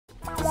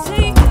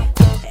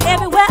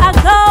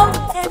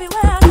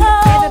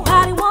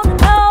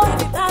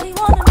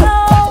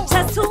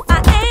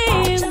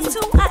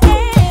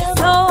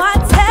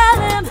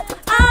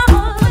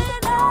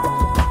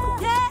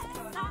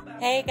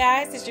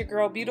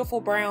girl, Beautiful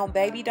Brown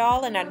Baby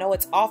Doll, and I know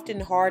it's often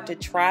hard to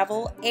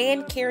travel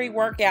and carry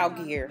workout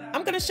gear.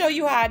 I'm going to show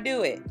you how I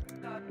do it.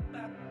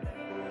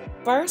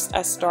 First,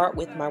 I start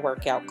with my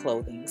workout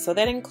clothing. So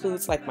that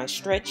includes like my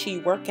stretchy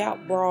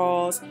workout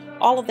bras.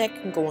 All of that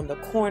can go in the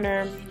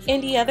corner. In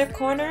the other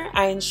corner,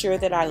 I ensure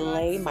that I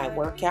lay my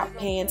workout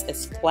pants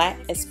as flat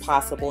as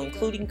possible,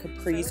 including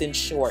capris and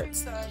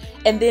shorts.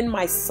 And then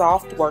my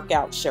soft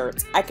workout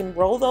shirts. I can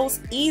roll those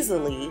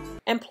easily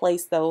and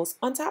place those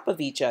on top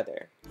of each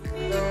other.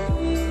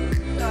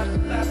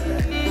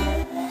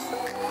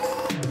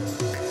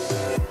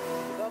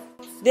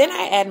 Then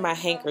I add my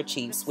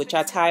handkerchiefs, which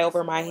I tie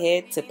over my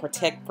head to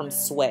protect from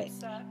sweat.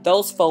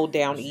 Those fold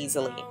down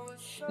easily.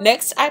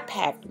 Next, I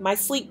pack my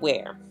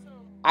sleepwear.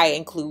 I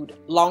include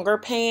longer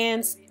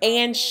pants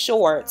and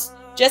shorts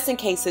just in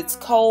case it's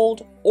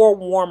cold or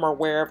warmer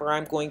wherever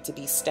I'm going to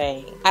be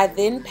staying. I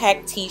then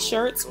pack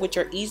t-shirts, which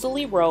are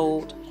easily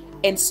rolled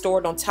and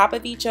stored on top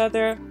of each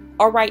other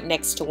or right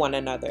next to one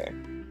another.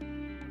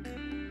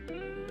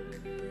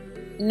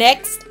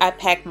 Next, I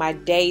pack my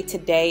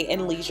day-to-day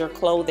and leisure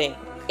clothing.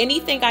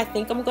 Anything I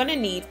think I'm going to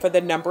need for the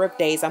number of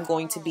days I'm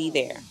going to be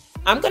there.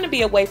 I'm going to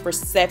be away for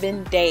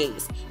 7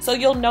 days, so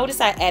you'll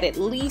notice I add at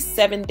least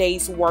 7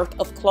 days worth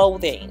of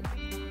clothing.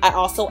 I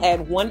also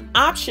add one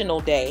optional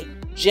day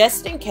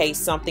just in case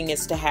something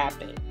is to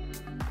happen.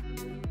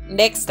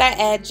 Next, I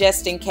add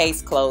just in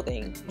case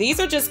clothing. These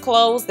are just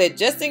clothes that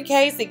just in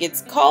case it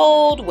gets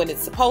cold when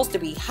it's supposed to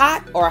be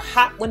hot or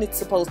hot when it's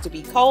supposed to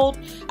be cold,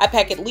 I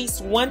pack at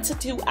least 1 to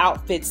 2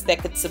 outfits that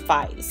could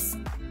suffice.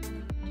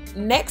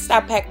 Next,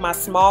 I pack my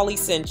small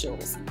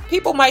essentials.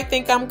 People might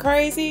think I'm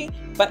crazy,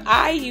 but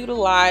I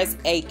utilize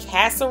a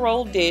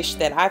casserole dish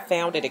that I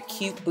found at a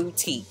cute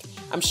boutique.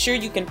 I'm sure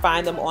you can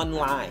find them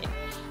online.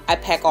 I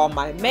pack all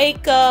my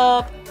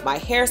makeup, my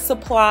hair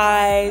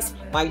supplies,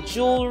 my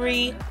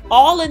jewelry,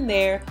 all in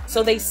there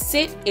so they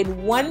sit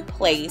in one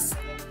place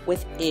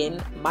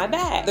within my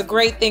bag. The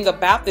great thing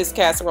about this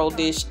casserole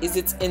dish is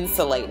it's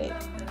insulated.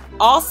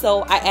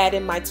 Also, I add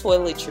in my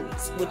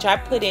toiletries, which I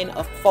put in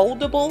a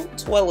foldable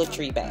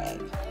toiletry bag.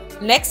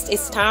 Next,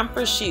 it's time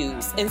for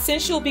shoes. And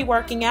since you'll be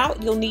working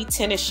out, you'll need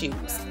tennis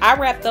shoes. I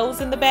wrap those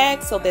in the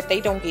bag so that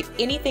they don't get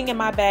anything in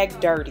my bag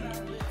dirty.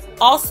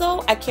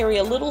 Also, I carry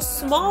a little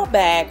small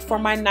bag for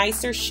my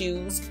nicer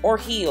shoes or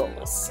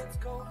heels.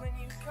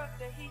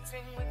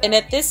 And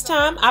at this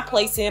time, I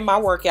place in my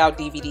workout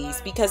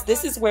DVDs because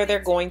this is where they're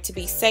going to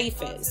be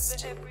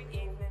safest.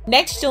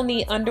 Next, you'll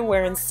need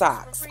underwear and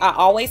socks. I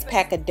always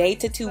pack a day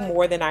to 2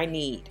 more than I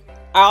need.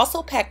 I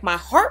also pack my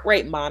heart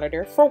rate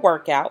monitor for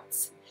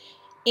workouts,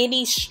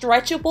 any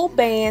stretchable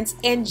bands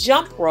and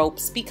jump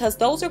ropes because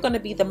those are going to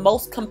be the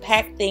most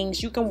compact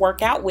things you can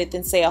work out with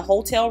in, say, a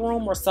hotel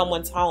room or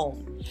someone's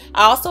home.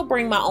 I also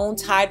bring my own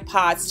Tide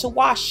Pods to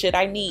wash should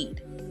I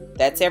need.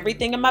 That's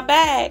everything in my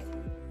bag.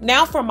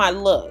 Now for my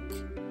look.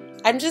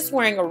 I'm just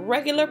wearing a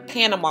regular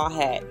Panama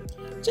hat.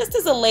 Just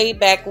as a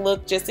laid-back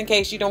look, just in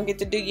case you don't get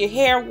to do your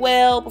hair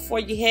well before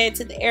you head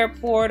to the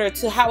airport or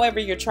to however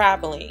you're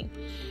traveling.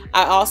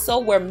 I also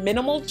wear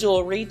minimal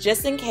jewelry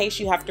just in case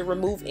you have to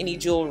remove any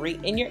jewelry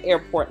in your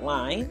airport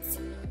lines.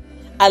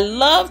 I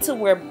love to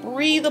wear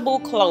breathable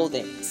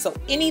clothing, so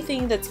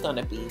anything that's going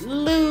to be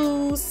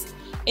loose,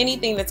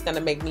 anything that's going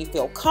to make me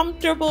feel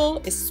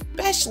comfortable,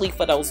 especially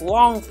for those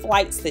long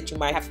flights that you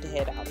might have to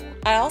head out on.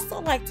 I also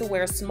like to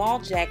wear a small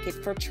jacket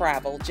for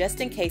travel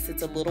just in case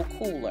it's a little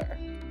cooler.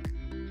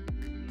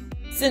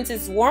 Since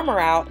it's warmer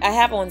out, I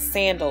have on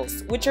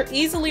sandals, which are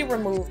easily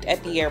removed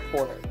at the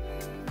airport.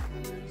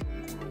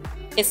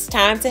 It's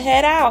time to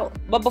head out,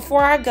 but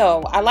before I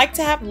go, I like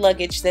to have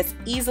luggage that's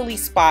easily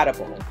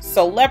spottable.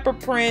 So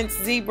leopard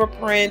prints, zebra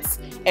prints,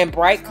 and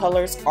bright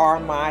colors are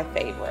my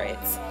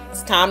favorites.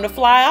 It's time to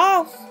fly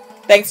off.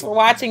 Thanks for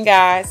watching,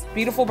 guys.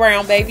 Beautiful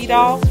Brown Baby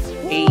Doll.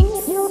 Peace.